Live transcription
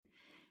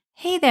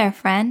Hey there,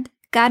 friend.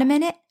 Got a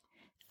minute?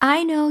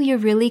 I know you're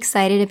really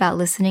excited about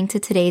listening to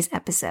today's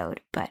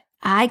episode, but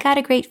I got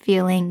a great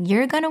feeling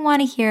you're going to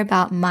want to hear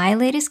about my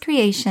latest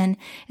creation,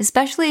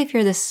 especially if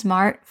you're the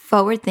smart,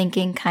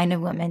 forward-thinking kind of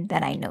woman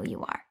that I know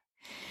you are.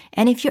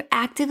 And if you're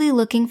actively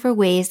looking for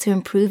ways to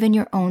improve in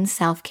your own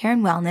self-care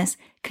and wellness,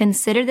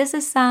 consider this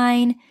a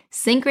sign,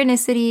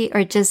 synchronicity,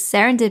 or just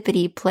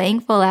serendipity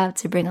playing full out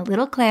to bring a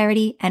little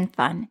clarity and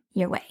fun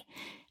your way.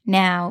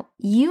 Now,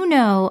 you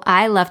know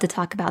I love to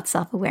talk about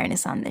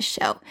self-awareness on this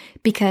show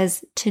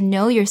because to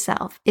know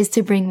yourself is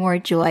to bring more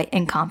joy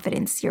and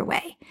confidence your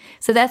way.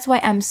 So that's why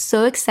I'm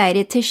so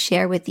excited to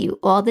share with you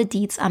all the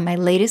deets on my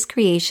latest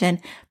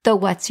creation, the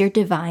What's Your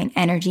Divine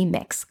Energy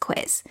Mix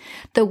quiz.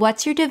 The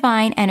What's Your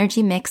Divine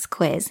Energy Mix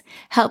quiz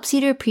helps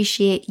you to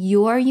appreciate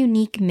your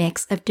unique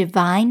mix of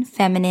divine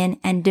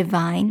feminine and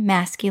divine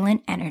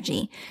masculine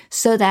energy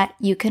so that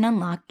you can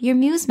unlock your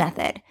Muse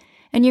method.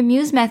 And your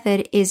Muse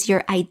method is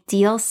your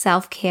ideal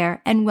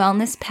self-care and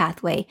wellness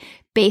pathway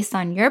based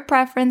on your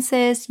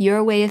preferences,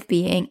 your way of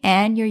being,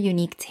 and your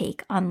unique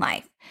take on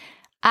life.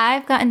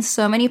 I've gotten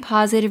so many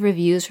positive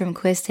reviews from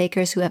quiz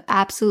takers who have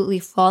absolutely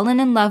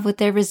fallen in love with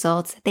their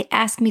results. They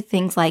ask me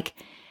things like,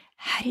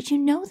 "How did you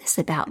know this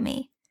about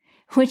me?"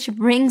 Which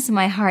brings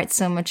my heart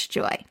so much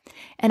joy.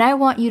 And I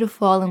want you to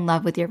fall in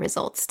love with your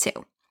results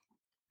too.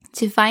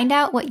 To find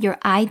out what your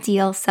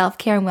ideal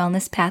self-care and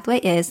wellness pathway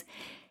is,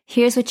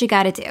 here's what you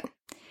got to do.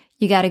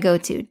 You got to go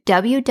to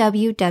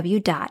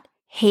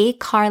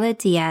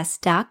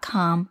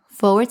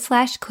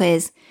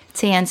www.heycarladiaz.com/quiz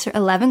to answer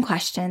 11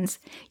 questions.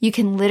 You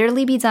can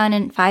literally be done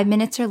in 5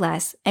 minutes or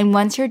less. And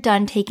once you're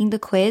done taking the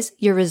quiz,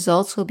 your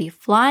results will be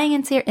flying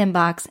into your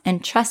inbox.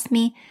 And trust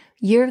me,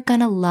 you're going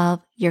to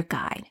love your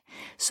guide.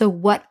 So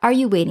what are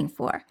you waiting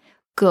for?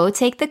 Go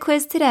take the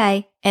quiz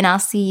today, and I'll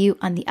see you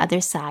on the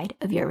other side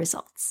of your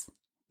results.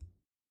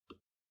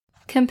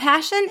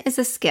 Compassion is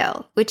a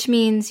skill, which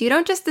means you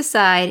don't just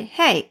decide,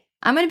 hey,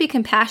 I'm going to be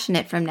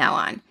compassionate from now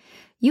on.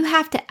 You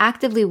have to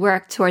actively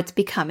work towards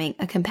becoming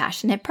a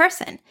compassionate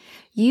person.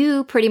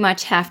 You pretty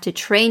much have to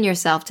train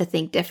yourself to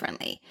think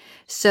differently.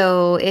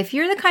 So if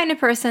you're the kind of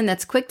person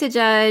that's quick to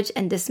judge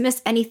and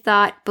dismiss any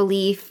thought,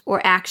 belief, or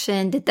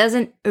action that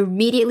doesn't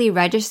immediately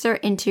register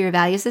into your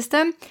value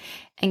system,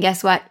 and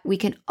guess what? We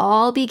can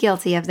all be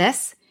guilty of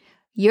this.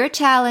 Your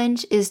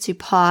challenge is to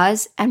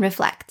pause and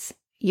reflect.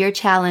 Your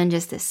challenge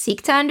is to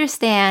seek to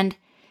understand,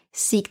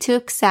 seek to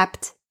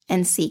accept,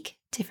 and seek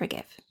to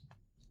forgive.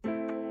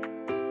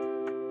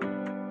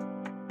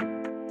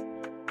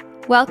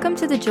 Welcome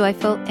to the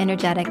Joyful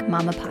Energetic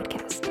Mama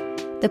Podcast,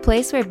 the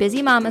place where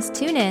busy mamas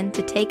tune in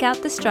to take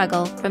out the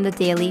struggle from the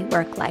daily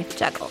work-life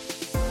juggle.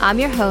 I'm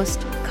your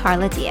host,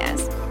 Carla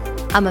Diaz.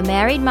 I'm a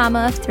married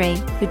mama of 3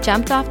 who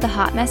jumped off the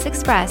Hot Mess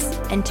Express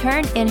and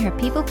turned in her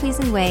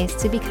people-pleasing ways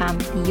to become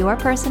your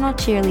personal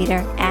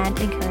cheerleader and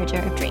encourager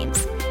of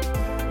dreams.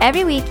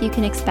 Every week, you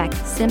can expect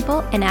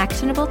simple and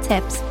actionable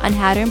tips on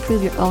how to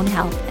improve your own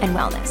health and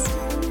wellness.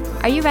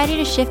 Are you ready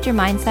to shift your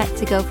mindset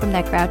to go from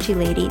that grouchy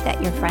lady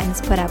that your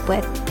friends put up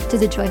with to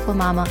the joyful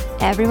mama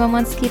everyone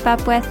wants to keep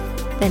up with?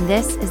 Then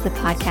this is the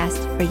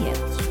podcast for you.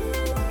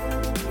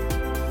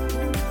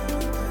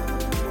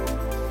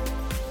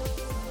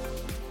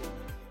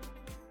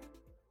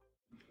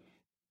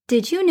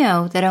 Did you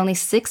know that only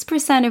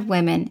 6% of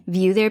women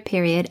view their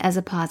period as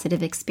a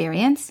positive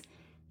experience?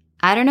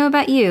 I don't know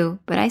about you,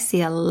 but I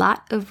see a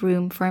lot of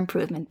room for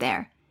improvement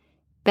there.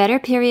 Better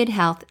period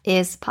health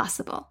is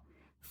possible.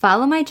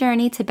 Follow my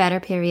journey to better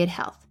period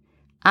health.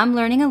 I'm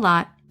learning a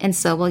lot, and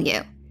so will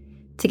you.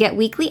 To get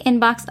weekly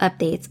inbox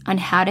updates on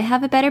how to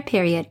have a better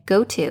period,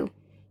 go to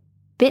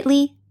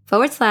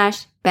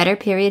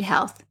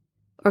bit.ly/betterperiodhealth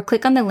or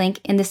click on the link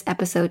in this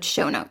episode's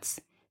show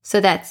notes.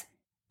 So that's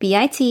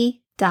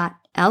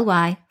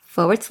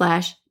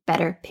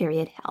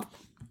bit.ly/betterperiodhealth.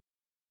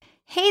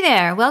 Hey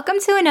there, welcome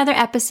to another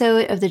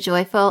episode of the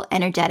Joyful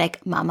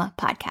Energetic Mama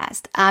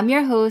Podcast. I'm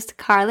your host,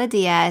 Carla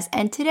Diaz,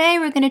 and today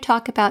we're going to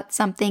talk about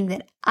something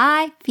that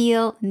I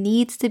feel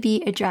needs to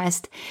be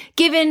addressed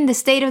given the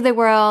state of the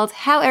world,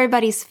 how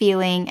everybody's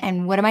feeling,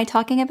 and what am I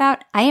talking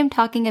about? I am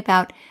talking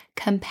about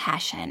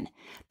compassion.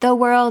 The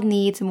world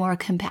needs more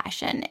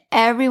compassion.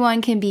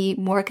 Everyone can be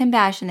more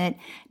compassionate,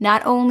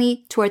 not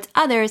only towards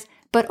others,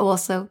 but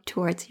also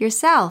towards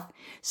yourself.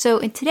 So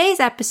in today's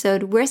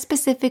episode, we're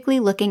specifically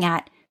looking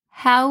at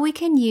how we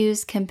can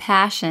use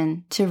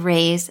compassion to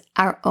raise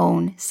our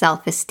own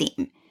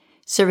self-esteem.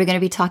 So we're going to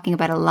be talking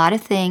about a lot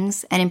of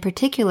things, and in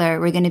particular,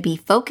 we're going to be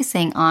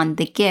focusing on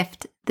the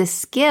gift, the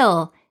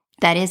skill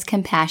that is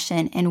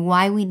compassion and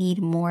why we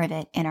need more of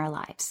it in our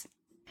lives.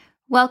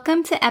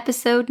 Welcome to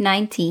episode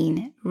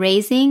 19,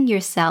 Raising Your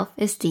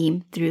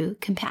Self-Esteem Through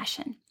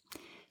Compassion.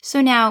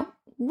 So now,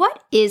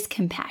 what is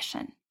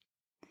compassion?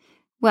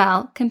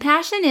 Well,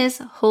 compassion is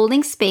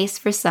holding space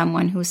for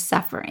someone who's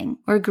suffering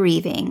or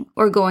grieving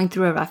or going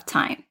through a rough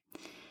time.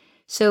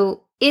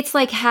 So it's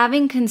like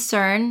having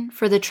concern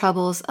for the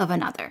troubles of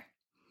another.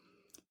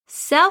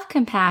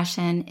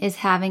 Self-compassion is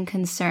having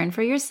concern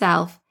for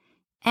yourself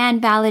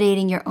and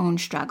validating your own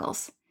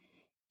struggles.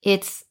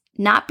 It's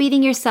not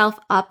beating yourself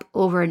up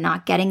over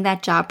not getting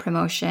that job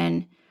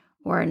promotion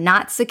or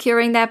not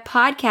securing that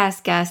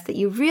podcast guest that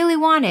you really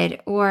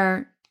wanted,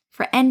 or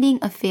for ending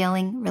a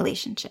failing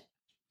relationship.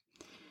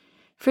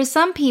 For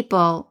some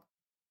people,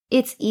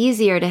 it's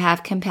easier to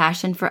have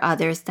compassion for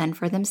others than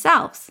for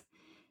themselves.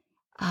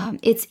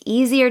 It's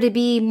easier to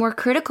be more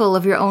critical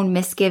of your own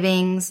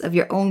misgivings, of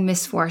your own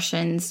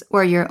misfortunes,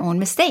 or your own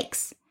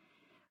mistakes.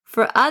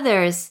 For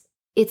others,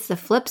 it's the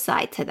flip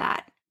side to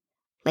that.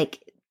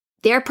 Like,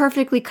 they're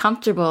perfectly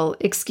comfortable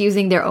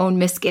excusing their own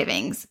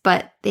misgivings,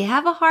 but they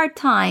have a hard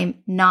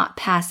time not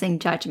passing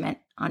judgment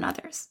on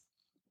others.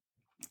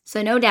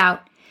 So no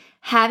doubt,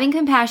 having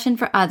compassion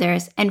for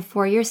others and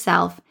for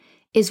yourself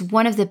is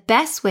one of the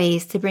best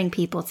ways to bring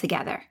people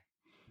together.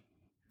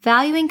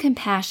 Valuing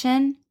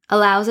compassion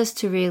allows us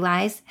to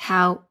realize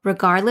how,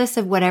 regardless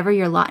of whatever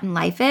your lot in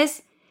life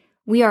is,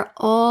 we are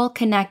all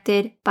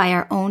connected by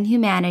our own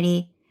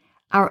humanity,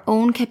 our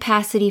own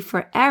capacity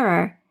for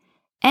error,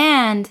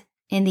 and,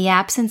 in the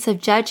absence of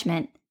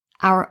judgment,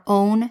 our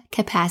own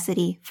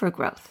capacity for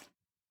growth.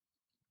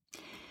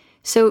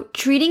 So,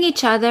 treating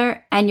each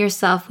other and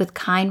yourself with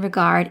kind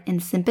regard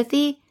and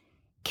sympathy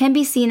can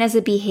be seen as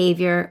a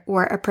behavior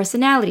or a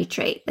personality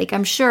trait. Like,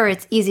 I'm sure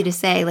it's easy to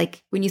say,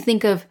 like, when you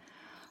think of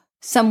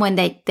someone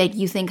that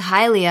you think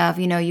highly of,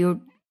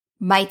 you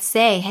might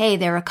say, hey,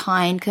 they're a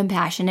kind,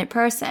 compassionate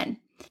person.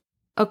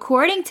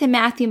 According to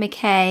Matthew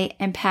McKay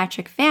and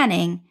Patrick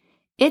Fanning,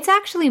 it's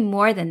actually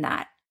more than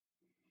that.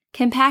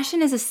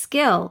 Compassion is a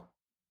skill,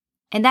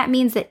 and that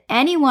means that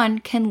anyone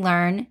can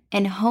learn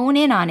and hone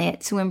in on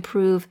it to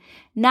improve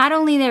not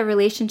only their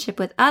relationship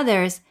with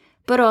others,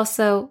 but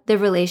also the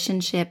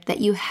relationship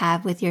that you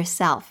have with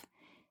yourself.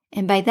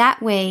 And by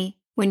that way,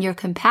 when you're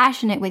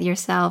compassionate with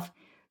yourself,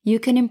 you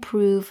can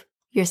improve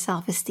your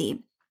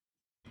self-esteem.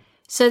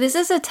 So this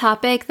is a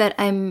topic that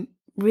I'm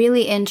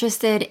really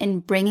interested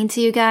in bringing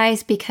to you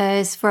guys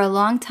because for a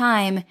long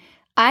time,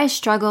 I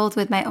struggled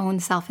with my own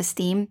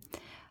self-esteem.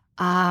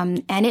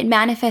 And it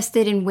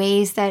manifested in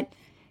ways that,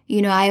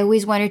 I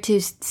always wanted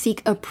to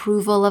seek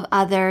approval of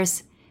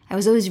others. I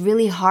was always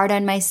really hard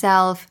on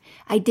myself.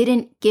 I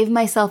didn't give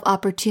myself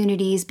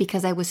opportunities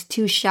because I was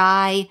too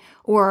shy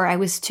or I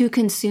was too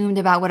consumed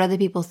about what other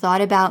people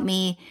thought about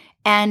me.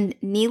 And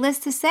needless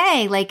to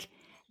say,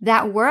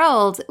 that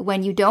world,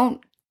 when you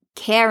don't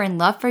care and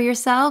love for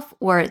yourself,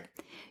 or,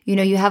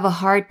 you have a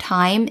hard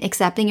time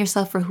accepting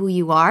yourself for who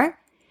you are,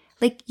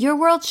 your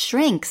world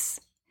shrinks.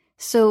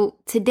 So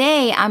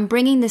today I'm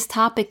bringing this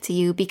topic to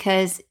you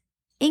because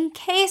in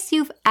case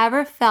you've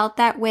ever felt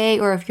that way,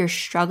 or if you're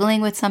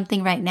struggling with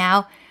something right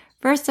now,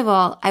 first of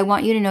all, I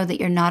want you to know that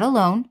you're not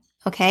alone,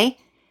 okay?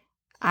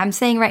 I'm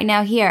saying right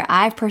now here,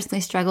 I've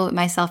personally struggled with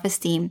my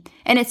self-esteem,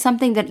 and it's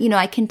something that,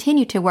 I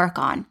continue to work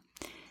on.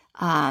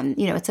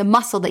 It's a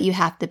muscle that you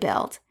have to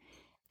build.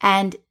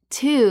 And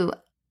two,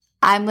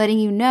 I'm letting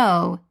you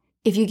know,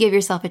 if you give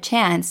yourself a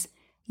chance,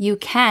 you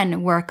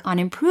can work on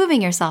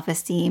improving your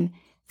self-esteem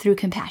through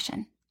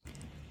compassion.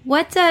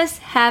 What does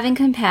having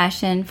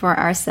compassion for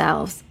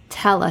ourselves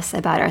tell us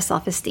about our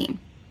self-esteem?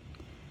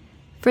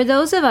 For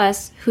those of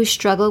us who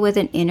struggle with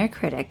an inner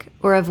critic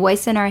or a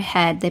voice in our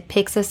head that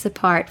picks us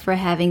apart for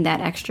having that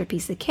extra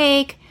piece of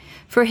cake,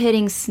 for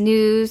hitting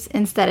snooze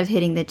instead of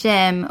hitting the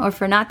gym, or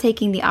for not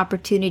taking the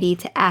opportunity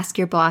to ask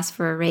your boss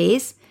for a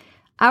raise,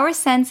 our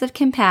sense of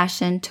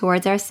compassion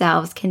towards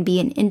ourselves can be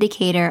an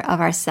indicator of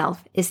our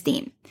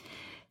self-esteem.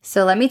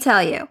 So let me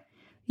tell you,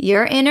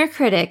 your inner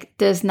critic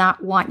does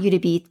not want you to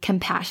be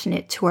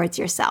compassionate towards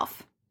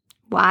yourself.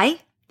 Why?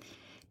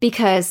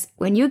 Because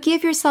when you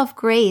give yourself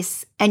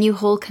grace and you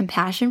hold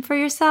compassion for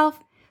yourself,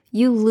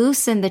 you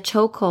loosen the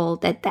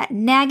chokehold that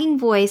nagging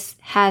voice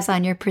has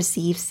on your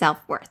perceived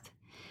self-worth.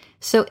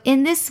 So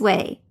in this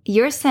way,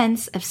 your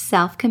sense of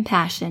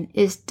self-compassion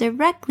is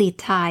directly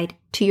tied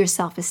to your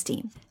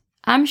self-esteem.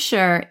 I'm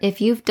sure if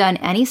you've done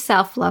any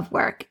self-love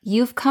work,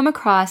 you've come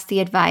across the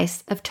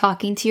advice of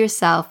talking to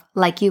yourself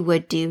like you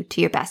would do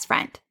to your best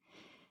friend.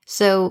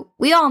 So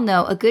we all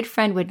know a good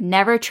friend would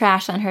never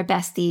trash on her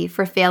bestie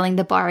for failing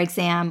the bar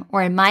exam,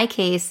 or in my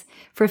case,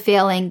 for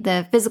failing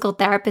the physical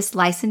therapist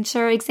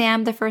licensure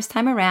exam the first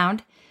time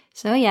around.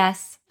 So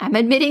yes, I'm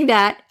admitting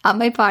that on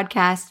my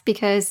podcast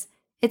because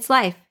it's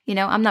life.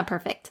 I'm not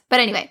perfect.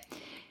 But anyway,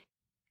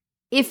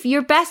 if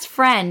your best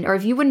friend, or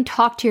if you wouldn't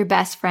talk to your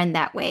best friend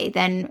that way,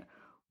 then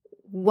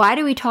why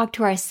do we talk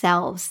to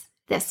ourselves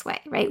this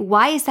way, right?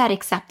 Why is that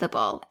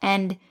acceptable?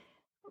 And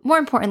more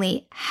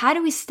importantly, how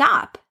do we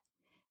stop?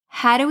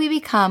 How do we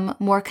become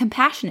more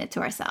compassionate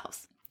to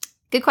ourselves?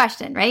 Good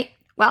question, right?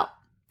 Well,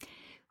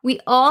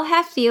 we all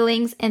have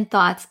feelings and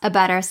thoughts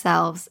about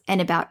ourselves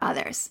and about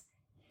others.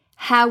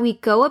 How we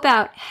go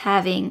about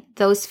having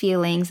those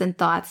feelings and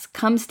thoughts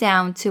comes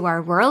down to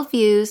our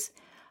worldviews,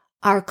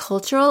 our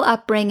cultural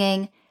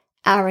upbringing,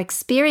 our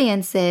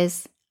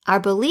experiences, our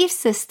belief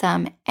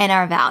system, and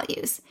our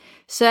values.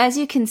 So as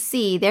you can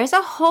see, there's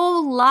a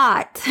whole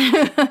lot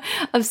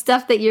of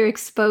stuff that you're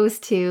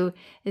exposed to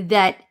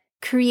that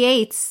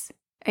creates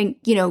and,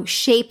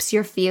 shapes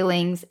your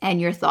feelings and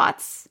your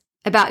thoughts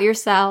about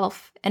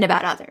yourself and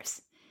about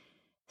others.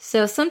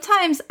 So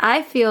sometimes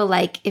I feel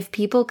like if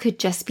people could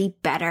just be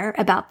better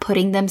about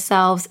putting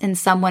themselves in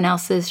someone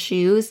else's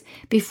shoes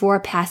before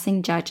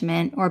passing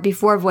judgment or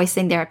before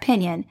voicing their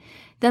opinion,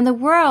 then the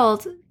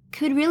world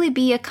could really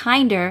be a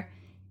kinder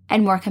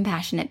and more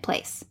compassionate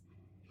place.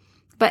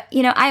 But,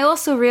 I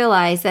also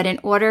realize that in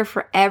order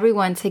for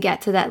everyone to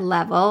get to that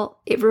level,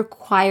 it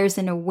requires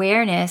an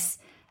awareness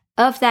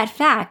of that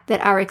fact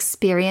that our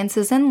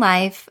experiences in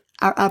life,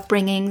 our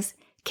upbringings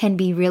can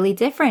be really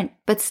different,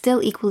 but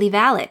still equally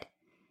valid.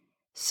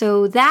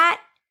 So that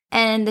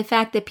and the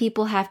fact that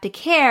people have to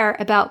care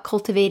about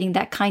cultivating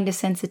that kind of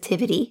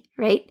sensitivity,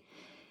 right?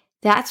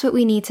 That's what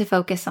we need to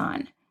focus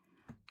on.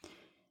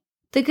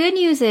 The good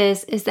news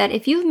is that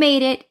if you've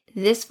made it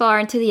this far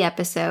into the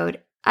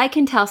episode, I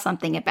can tell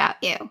something about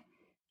you.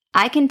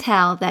 I can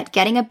tell that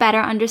getting a better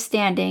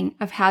understanding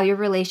of how your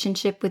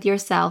relationship with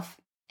yourself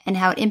and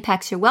how it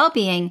impacts your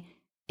well-being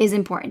is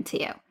important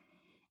to you.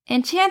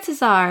 And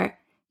chances are,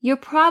 you're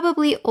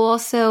probably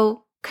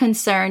also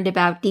concerned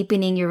about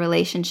deepening your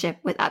relationship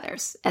with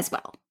others as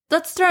well.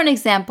 Let's throw an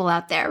example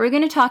out there. We're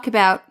going to talk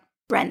about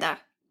Brenda.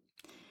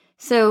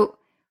 So,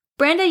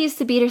 Brenda used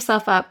to beat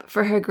herself up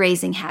for her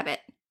grazing habit.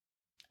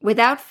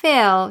 Without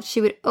fail,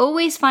 she would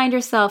always find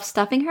herself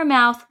stuffing her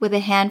mouth with a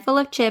handful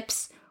of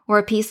chips or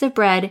a piece of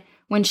bread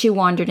when she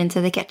wandered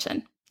into the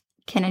kitchen.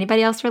 Can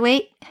anybody else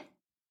relate?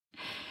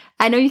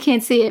 I know you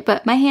can't see it,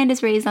 but my hand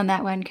is raised on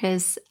that one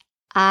because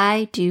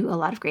I do a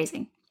lot of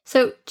grazing.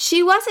 So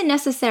she wasn't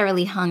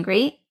necessarily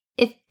hungry.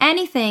 If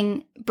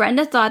anything,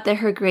 Brenda thought that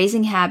her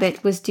grazing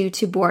habit was due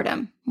to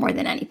boredom more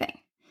than anything.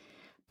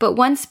 But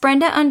once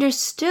Brenda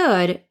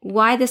understood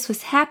why this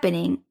was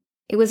happening,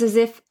 it was as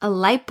if a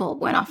light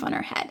bulb went off on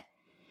her head.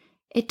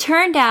 It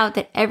turned out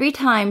that every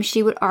time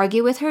she would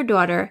argue with her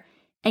daughter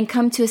and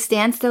come to a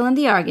standstill in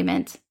the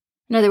argument,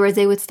 in other words,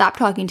 they would stop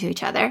talking to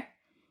each other,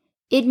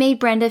 it made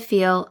Brenda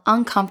feel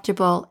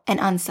uncomfortable and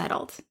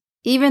unsettled,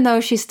 even though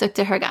she stuck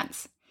to her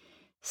guns.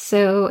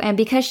 And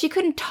because she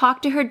couldn't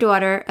talk to her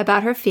daughter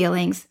about her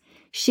feelings,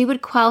 she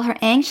would quell her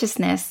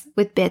anxiousness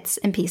with bits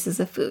and pieces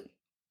of food.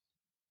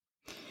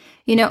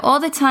 All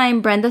the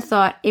time, Brenda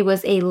thought it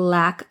was a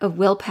lack of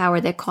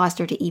willpower that caused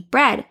her to eat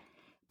bread,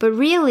 but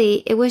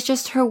really, it was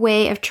just her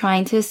way of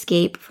trying to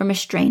escape from a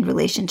strained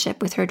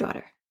relationship with her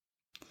daughter.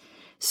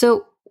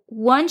 So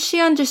once she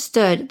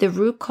understood the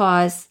root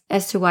cause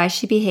as to why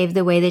she behaved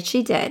the way that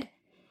she did,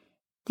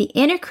 the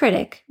inner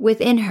critic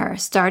within her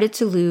started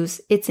to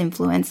lose its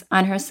influence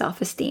on her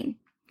self-esteem,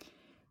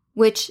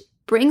 which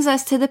brings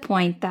us to the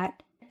point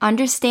that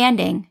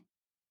understanding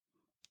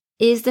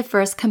is the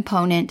first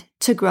component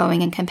to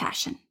growing in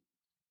compassion.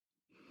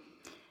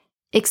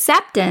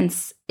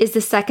 Acceptance is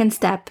the second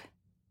step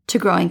to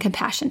growing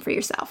compassion for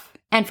yourself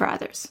and for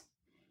others.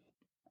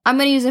 I'm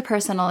going to use a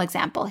personal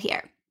example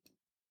here.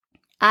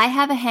 I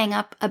have a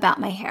hang-up about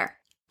my hair.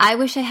 I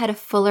wish I had a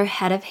fuller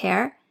head of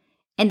hair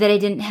and that I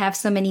didn't have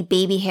so many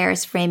baby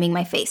hairs framing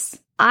my face.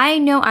 I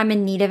know I'm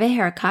in need of a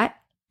haircut,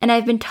 and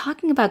I've been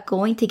talking about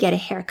going to get a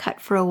haircut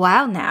for a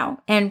while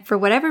now, and for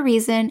whatever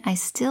reason, I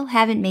still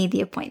haven't made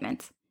the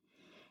appointment.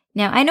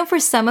 Now, I know for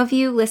some of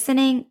you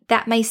listening,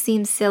 that may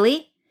seem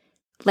silly.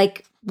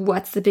 Like,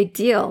 what's the big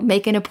deal?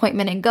 Make an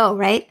appointment and go,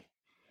 right?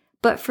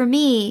 But for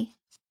me,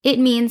 it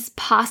means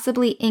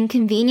possibly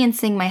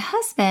inconveniencing my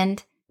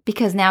husband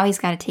because now he's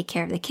got to take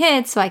care of the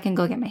kids so I can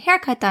go get my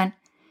haircut done.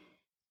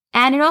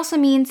 And it also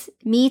means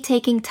me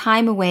taking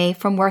time away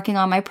from working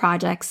on my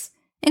projects,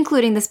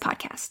 including this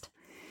podcast.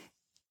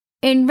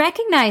 In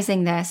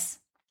recognizing this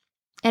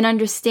and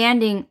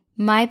understanding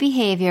my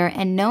behavior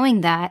and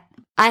knowing that,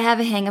 I have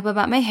a hang-up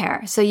about my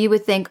hair. So you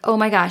would think, oh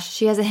my gosh,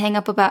 she has a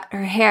hang-up about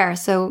her hair.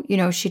 So,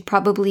 she'd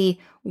probably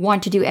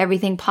want to do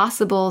everything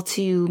possible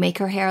to make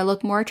her hair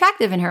look more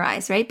attractive in her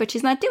eyes, right? But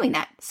she's not doing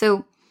that.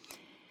 So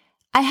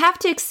I have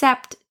to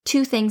accept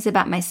two things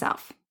about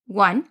myself.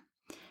 One,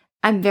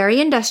 I'm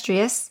very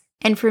industrious.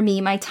 And for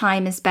me, my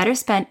time is better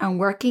spent on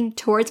working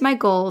towards my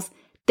goals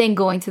than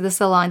going to the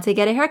salon to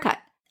get a haircut.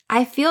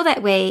 I feel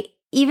that way,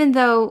 even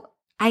though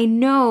I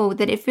know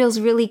that it feels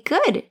really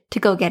good to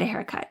go get a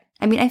haircut.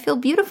 I mean, I feel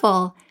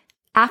beautiful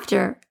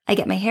after I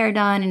get my hair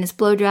done and it's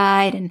blow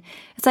dried, and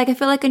it's like I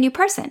feel like a new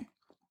person.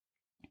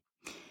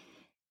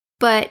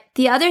 But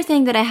the other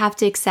thing that I have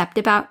to accept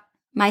about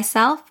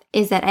myself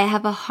is that I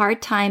have a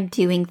hard time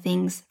doing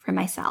things for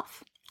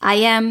myself. I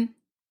am,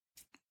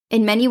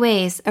 in many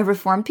ways, a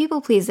reformed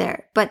people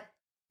pleaser, but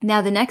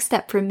now the next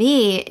step for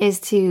me is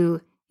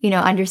to,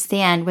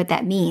 understand what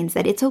that means,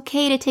 that it's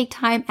okay to take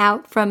time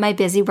out from my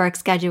busy work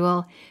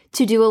schedule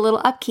to do a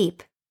little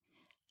upkeep.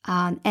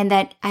 And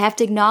that I have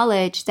to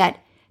acknowledge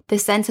that the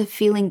sense of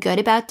feeling good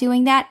about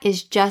doing that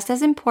is just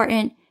as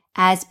important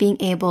as being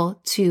able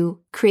to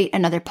create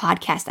another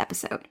podcast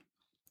episode.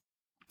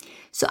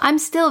 So I'm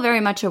still very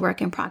much a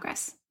work in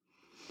progress.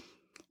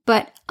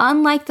 But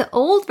unlike the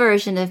old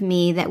version of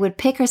me that would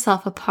pick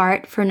herself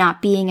apart for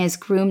not being as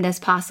groomed as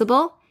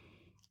possible,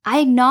 I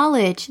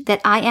acknowledge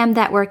that I am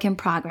that work in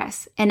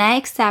progress, and I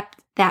accept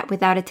that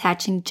without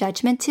attaching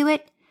judgment to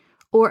it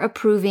or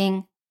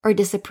approving or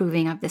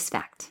disapproving of this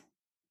fact.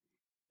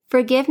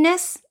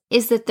 Forgiveness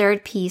is the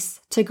third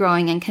piece to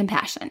growing in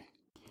compassion.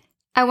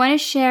 I want to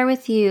share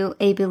with you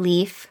a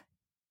belief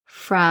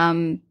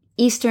from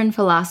Eastern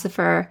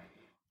philosopher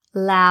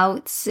Lao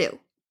Tzu.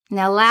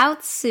 Now, Lao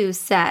Tzu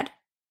said,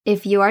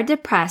 if you are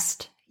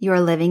depressed, you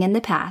are living in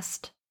the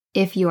past.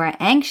 If you are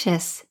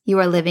anxious, you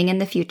are living in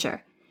the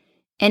future.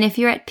 And if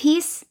you're at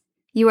peace,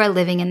 you are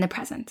living in the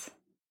present.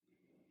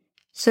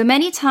 So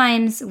many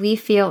times we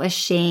feel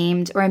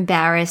ashamed or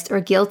embarrassed or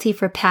guilty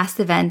for past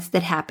events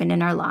that happened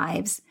in our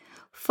lives,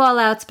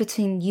 fallouts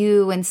between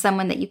you and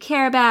someone that you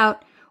care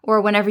about,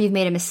 or whenever you've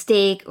made a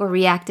mistake or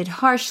reacted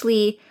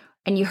harshly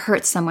and you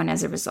hurt someone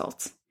as a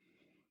result.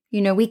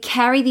 We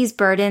carry these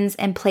burdens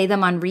and play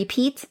them on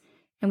repeat,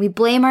 and we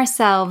blame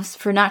ourselves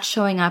for not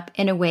showing up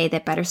in a way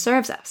that better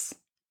serves us.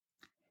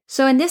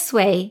 So in this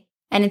way,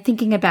 and in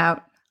thinking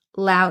about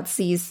Lao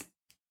Tzu's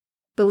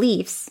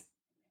beliefs,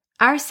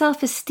 our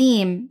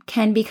self-esteem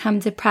can become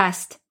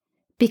depressed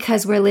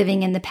because we're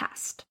living in the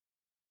past.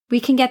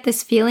 We can get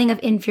this feeling of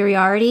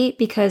inferiority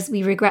because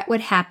we regret what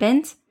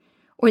happened,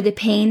 or the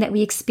pain that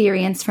we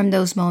experience from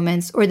those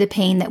moments, or the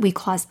pain that we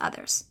cause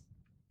others.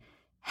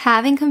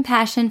 Having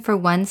compassion for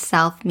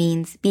oneself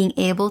means being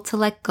able to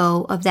let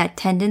go of that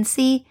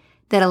tendency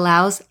that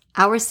allows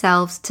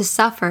ourselves to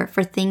suffer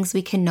for things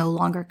we can no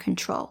longer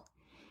control.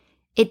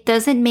 It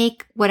doesn't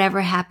make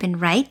whatever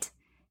happened right.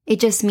 It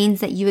just means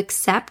that you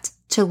accept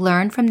to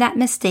learn from that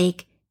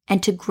mistake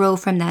and to grow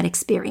from that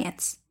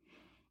experience.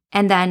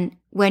 And then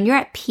when you're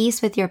at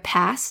peace with your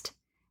past,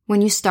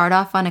 when you start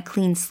off on a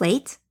clean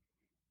slate,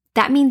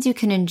 that means you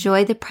can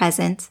enjoy the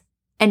present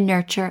and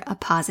nurture a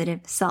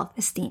positive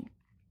self-esteem.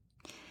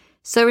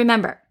 So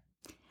remember,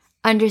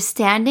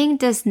 understanding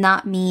does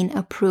not mean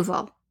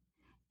approval.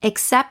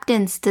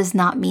 Acceptance does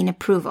not mean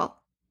approval.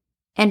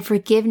 And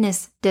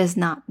forgiveness does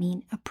not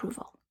mean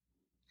approval.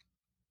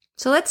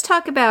 So let's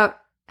talk about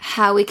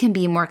how we can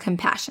be more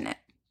compassionate.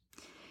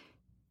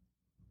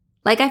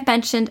 Like I've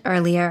mentioned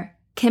earlier,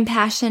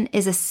 compassion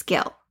is a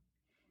skill,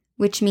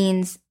 which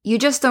means you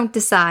just don't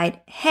decide,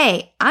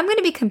 hey, I'm going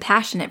to be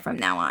compassionate from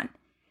now on.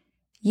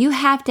 You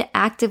have to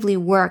actively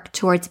work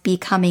towards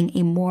becoming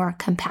a more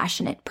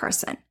compassionate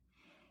person.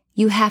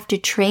 You have to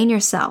train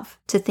yourself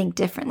to think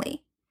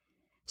differently.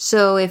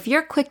 So if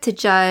you're quick to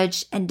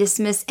judge and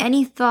dismiss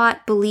any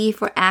thought,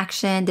 belief, or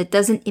action that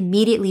doesn't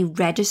immediately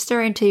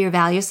register into your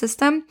value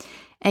system,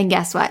 and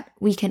guess what?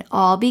 We can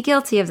all be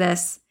guilty of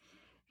this.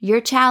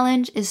 Your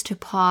challenge is to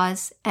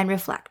pause and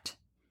reflect.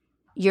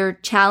 Your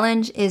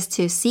challenge is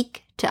to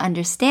seek to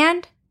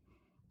understand,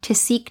 to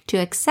seek to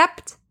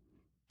accept,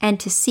 and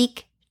to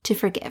seek to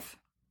forgive.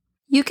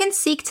 You can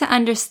seek to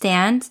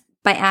understand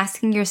by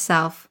asking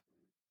yourself,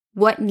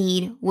 what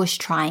need was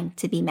trying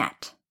to be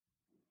met?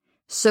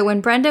 So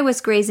when Brenda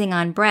was grazing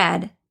on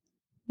bread,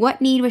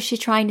 what need was she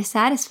trying to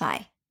satisfy?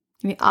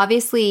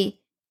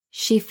 Obviously,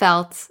 she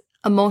felt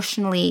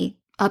emotionally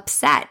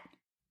upset,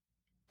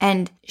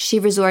 and she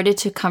resorted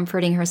to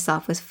comforting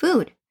herself with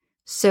food.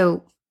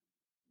 So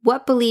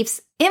what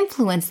beliefs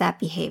influence that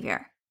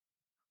behavior?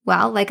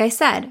 Well, like I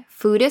said,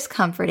 food is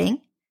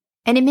comforting,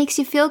 and it makes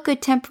you feel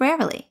good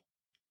temporarily.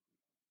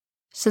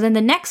 So then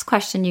the next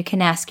question you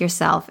can ask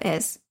yourself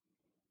is,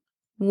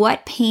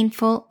 what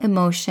painful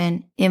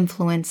emotion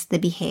influenced the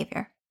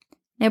behavior?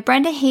 Now,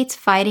 Brenda hates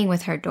fighting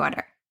with her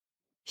daughter.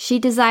 She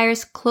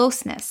desires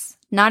closeness,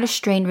 not a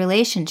strained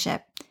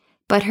relationship,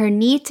 but her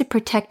need to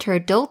protect her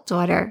adult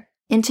daughter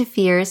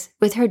interferes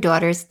with her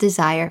daughter's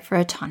desire for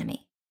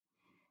autonomy.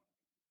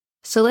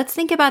 So let's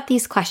think about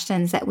these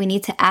questions that we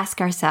need to ask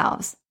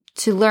ourselves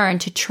to learn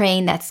to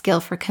train that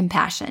skill for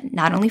compassion,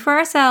 not only for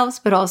ourselves,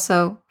 but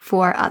also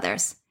for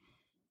others.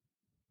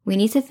 We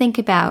need to think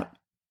about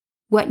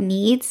what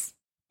needs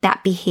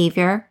that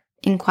behavior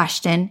in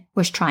question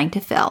was trying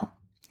to fill.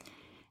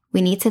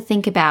 We need to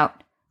think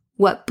about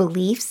what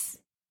beliefs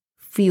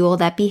fuel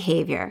that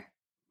behavior.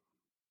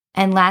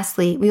 And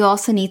lastly, we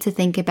also need to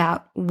think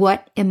about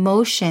what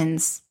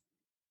emotions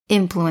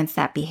influence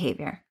that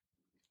behavior.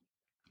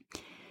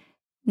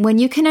 When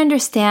you can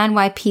understand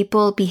why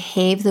people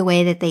behave the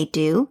way that they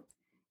do,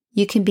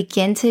 you can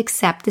begin to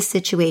accept the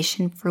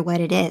situation for what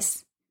it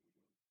is.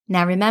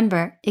 Now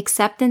remember,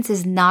 acceptance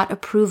is not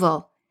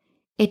approval.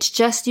 It's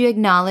just you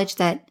acknowledge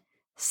that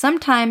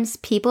sometimes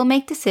people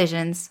make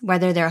decisions,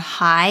 whether they're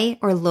high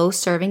or low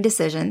serving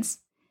decisions.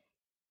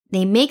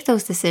 They make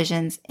those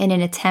decisions in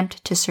an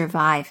attempt to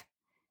survive.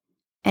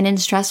 And in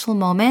stressful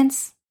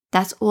moments,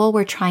 that's all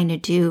we're trying to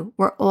do.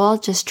 We're all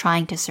just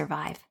trying to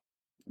survive.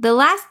 The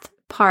last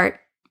part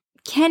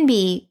can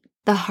be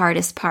the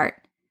hardest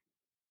part.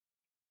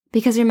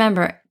 Because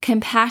remember,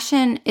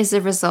 compassion is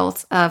a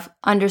result of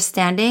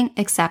understanding,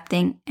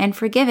 accepting, and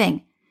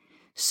forgiving.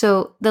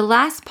 So the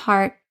last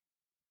part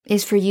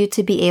is for you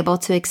to be able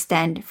to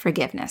extend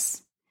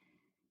forgiveness.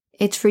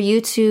 It's for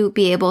you to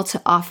be able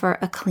to offer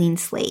a clean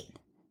slate.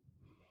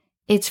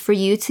 It's for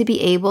you to be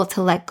able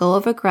to let go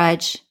of a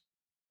grudge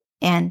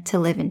and to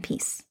live in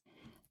peace.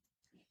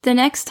 The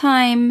next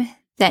time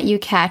that you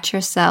catch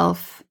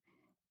yourself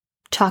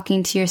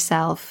talking to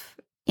yourself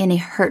in a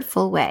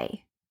hurtful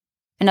way.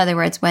 In other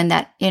words, when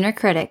that inner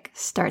critic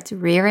starts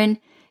rearing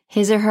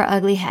his or her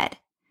ugly head,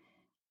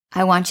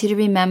 I want you to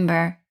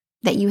remember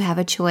that you have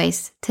a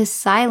choice to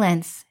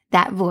silence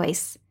that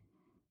voice,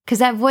 because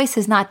that voice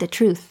is not the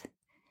truth.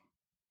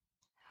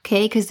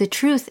 Okay? Because the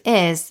truth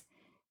is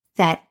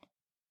that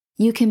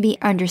you can be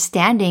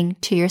understanding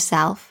to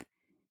yourself.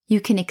 You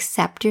can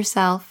accept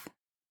yourself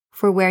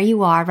for where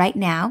you are right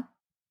now.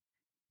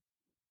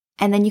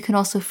 And then you can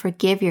also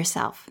forgive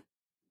yourself.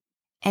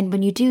 And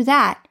when you do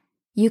that,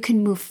 you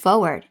can move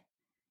forward.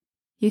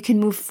 You can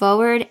move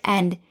forward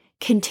and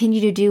continue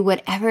to do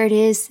whatever it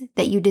is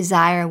that you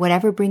desire,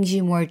 whatever brings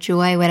you more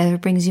joy, whatever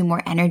brings you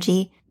more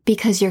energy,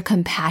 because you're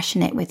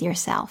compassionate with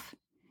yourself.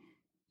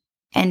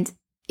 And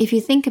if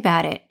you think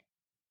about it,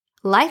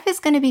 life is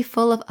going to be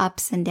full of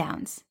ups and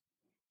downs.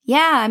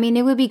 Yeah, I mean,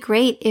 it would be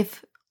great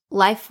if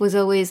life was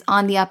always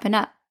on the up and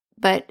up,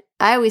 but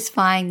I always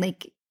find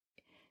like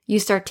you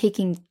start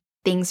taking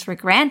things for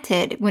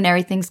granted when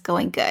everything's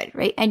going good,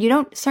 right? And you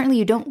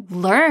don't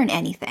learn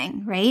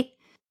anything, right?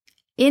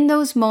 In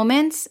those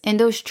moments, in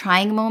those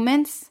trying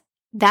moments,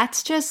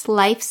 that's just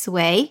life's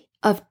way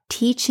of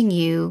teaching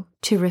you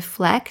to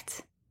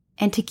reflect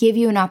and to give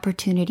you an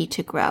opportunity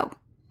to grow.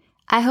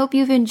 I hope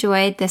you've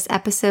enjoyed this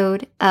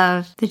episode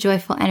of the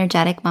Joyful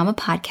Energetic Mama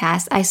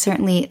podcast. I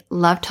certainly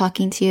love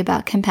talking to you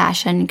about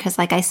compassion because,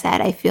 like I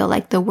said, I feel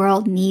like the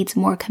world needs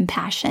more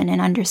compassion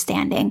and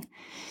understanding.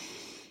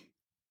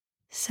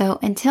 So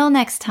until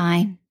next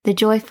time, the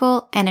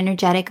joyful and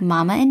energetic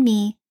mama in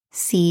me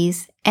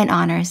sees and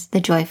honors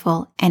the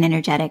joyful and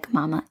energetic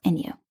mama in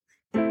you.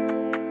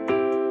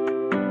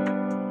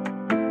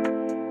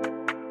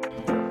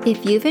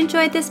 If you've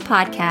enjoyed this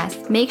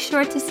podcast, make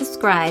sure to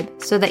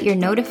subscribe so that you're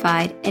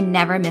notified and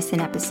never miss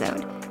an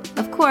episode.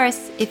 Of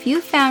course, if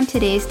you found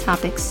today's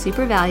topic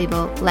super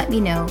valuable, let me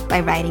know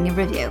by writing a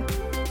review.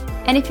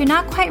 And if you're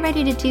not quite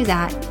ready to do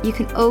that, you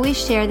can always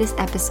share this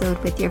episode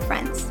with your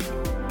friends.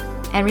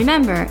 And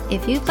remember,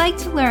 if you'd like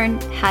to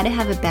learn how to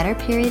have a better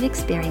period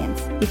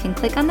experience, you can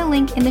click on the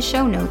link in the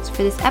show notes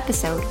for this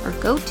episode or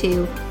go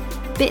to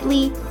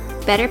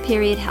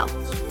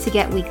bit.ly/betterperiodhealth to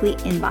get weekly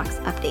inbox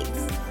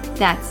updates.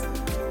 That's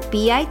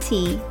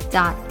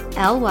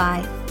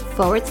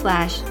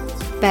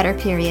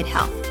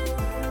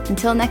bit.ly/betterperiodhealth.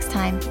 Until next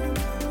time.